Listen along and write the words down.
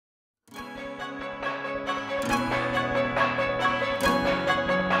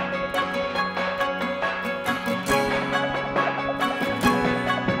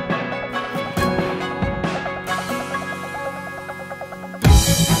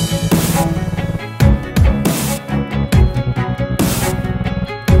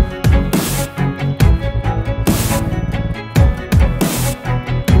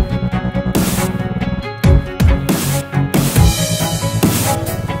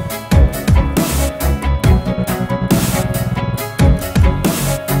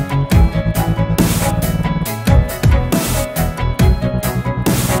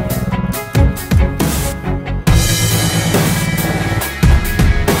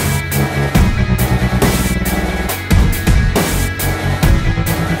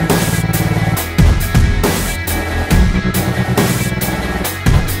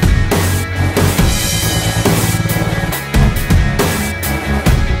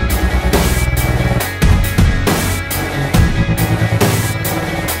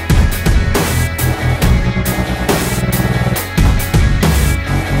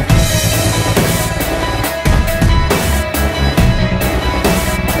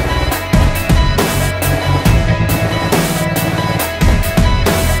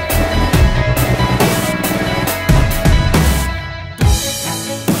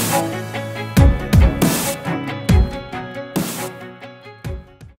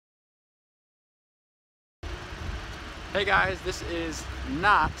Hey guys, this is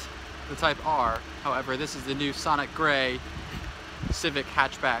not the Type R. However, this is the new Sonic Gray Civic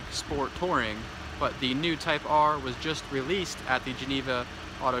Hatchback Sport Touring. But the new Type R was just released at the Geneva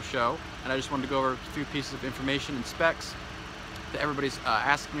Auto Show, and I just wanted to go over a few pieces of information and specs that everybody's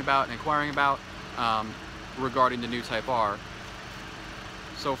asking about and inquiring about regarding the new Type R.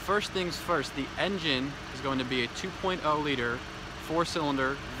 So first things first, the engine is going to be a 2.0 liter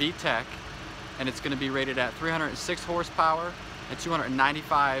 4-cylinder VTEC, and it's going to be rated at 306 horsepower and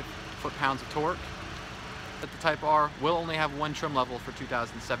 295 foot-pounds of torque. But the Type R will only have one trim level for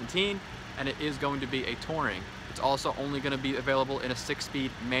 2017, and it is going to be a touring. It's also only going to be available in a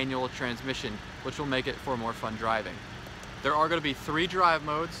 6-speed manual transmission, which will make it for more fun driving. There are going to be 3 drive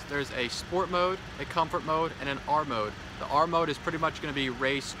modes. There's a sport mode, a comfort mode, and an R mode. The R mode is pretty much going to be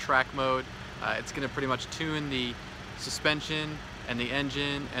race track mode. It's going to pretty much tune the suspension and the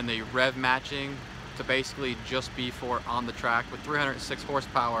engine and the rev matching to basically just be for on the track. With 306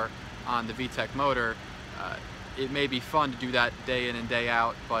 horsepower on the VTEC motor, it may be fun to do that day in and day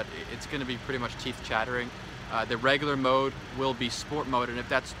out, but it's going to be pretty much teeth chattering. The regular mode will be sport mode, and if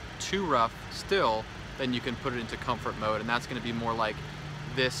that's too rough still, then you can put it into comfort mode, and that's going to be more like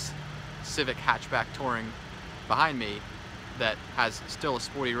this Civic hatchback touring behind me that has still a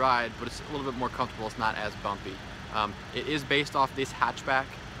sporty ride, but it's a little bit more comfortable. It's not as bumpy. It is based off this hatchback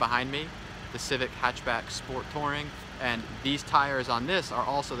behind me, the Civic Hatchback Sport Touring, and these tires on this are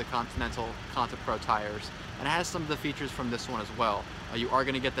also the Continental Contipro tires, and it has some of the features from this one as well. You are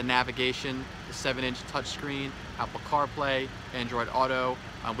going to get the navigation, the 7-inch touchscreen, Apple CarPlay, Android Auto.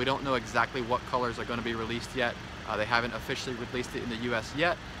 We don't know exactly what colors are going to be released yet. They haven't officially released it in the US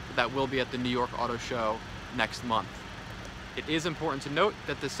yet, but that will be at the New York Auto Show next month. It is important to note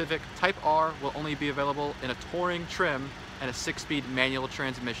that the Civic Type R will only be available in a touring trim and a 6-speed manual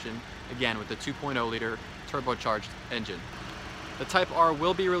transmission, again with the 2.0 liter turbocharged engine. The Type R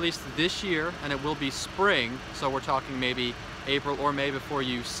will be released this year, and it will be spring, so we're talking maybe April or May before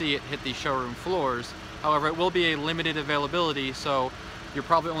you see it hit the showroom floors. However, it will be a limited availability, so you're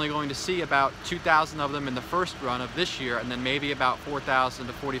probably only going to see about 2,000 of them in the first run of this year, and then maybe about 4,000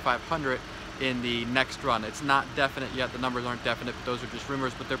 to 4,500 in the next run. It's not definite yet, the numbers aren't definite, but those are just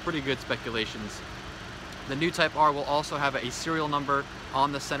rumors, but they're pretty good speculations. The new Type R will also have a serial number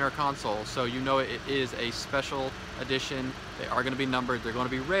on the center console, so you know it is a special edition. They are going to be numbered, they're going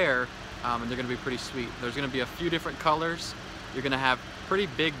to be rare, and they're going to be pretty sweet. There's going to be a few different colors. You're going to have pretty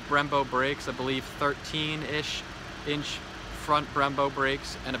big Brembo brakes, I believe 13-ish inch front Brembo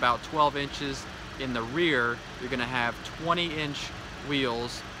brakes, and about 12 inches in the rear. You're going to have 20-inch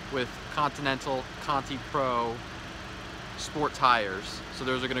wheels with Continental Contipro sport tires, so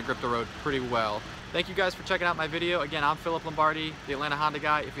those are going to grip the road pretty well. Thank you guys for checking out my video. Again, I'm Philip Lombardi, the Atlanta Honda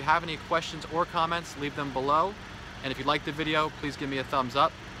guy. If you have any questions or comments, leave them below, and if you liked the video, please give me a thumbs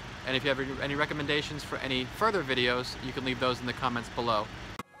up, and if you have any recommendations for any further videos, you can leave those in the comments below.